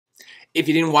If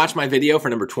you didn't watch my video for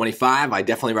number 25, I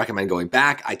definitely recommend going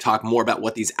back. I talk more about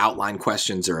what these outline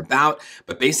questions are about,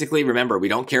 but basically, remember, we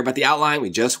don't care about the outline, we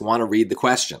just want to read the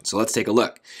question. So let's take a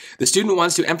look. The student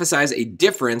wants to emphasize a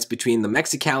difference between the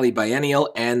Mexicali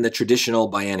biennial and the traditional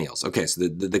biennials. Okay, so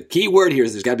the key word here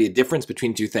is there's got to be a difference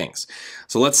between two things.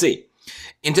 So let's see.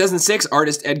 In 2006,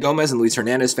 artist Ed Gomez and Luis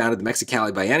Hernandez founded the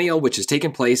Mexicali biennial, which has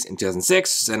taken place in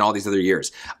 2006 and all these other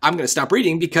years. I'm going to stop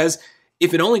reading because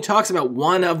if it only talks about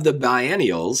one of the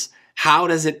biennials, how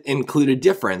does it include a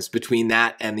difference between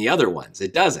that and the other ones?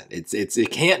 It doesn't.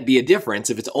 It can't be a difference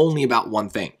if it's only about one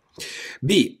thing.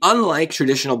 B, unlike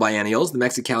traditional biennials, the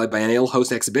Mexicali biennial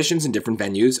hosts exhibitions in different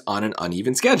venues on an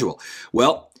uneven schedule.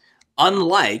 Well,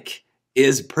 unlike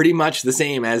is pretty much the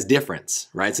same as difference,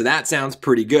 right? So that sounds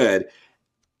pretty good.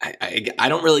 I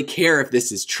don't really care if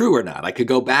this is true or not. I could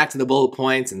go back to the bullet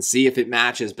points and see if it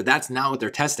matches, but that's not what they're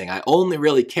testing. I only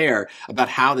really care about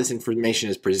how this information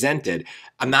is presented.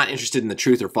 I'm not interested in the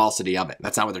truth or falsity of it.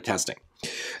 That's not what they're testing.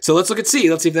 So let's look at C.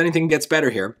 Let's see if anything gets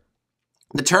better here.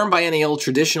 The term biennial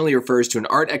traditionally refers to an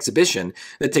art exhibition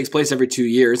that takes place every 2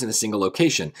 years in a single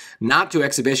location, not to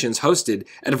exhibitions hosted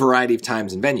at a variety of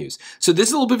times and venues. So this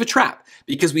is a little bit of a trap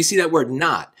because we see that word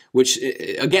not, which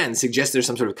again suggests there's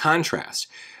some sort of contrast.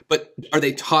 But are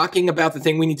they talking about the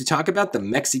thing we need to talk about, the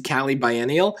Mexicali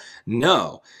biennial?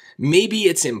 No. Maybe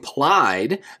it's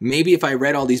implied. Maybe if I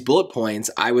read all these bullet points,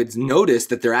 I would notice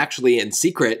that they're actually in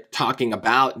secret talking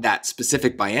about that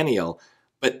specific biennial.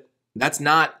 But that's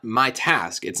not my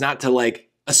task. It's not to like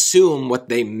assume what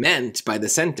they meant by the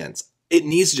sentence. It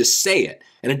needs to just say it.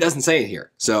 And it doesn't say it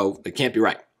here. So it can't be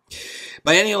right.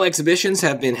 Biennial exhibitions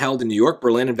have been held in New York,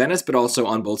 Berlin, and Venice, but also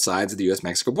on both sides of the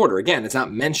U.S.-Mexico border. Again, it's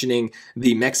not mentioning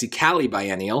the Mexicali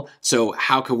biennial, so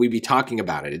how could we be talking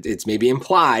about it? It's maybe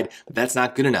implied, but that's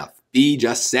not good enough. B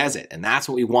just says it, and that's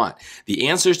what we want. The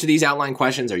answers to these outline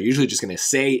questions are usually just going to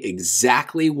say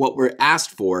exactly what we're asked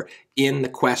for in the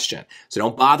question. So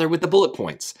don't bother with the bullet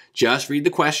points. Just read the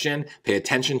question, pay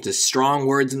attention to strong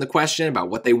words in the question about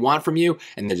what they want from you,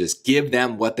 and then just give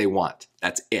them what they want.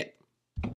 That's it.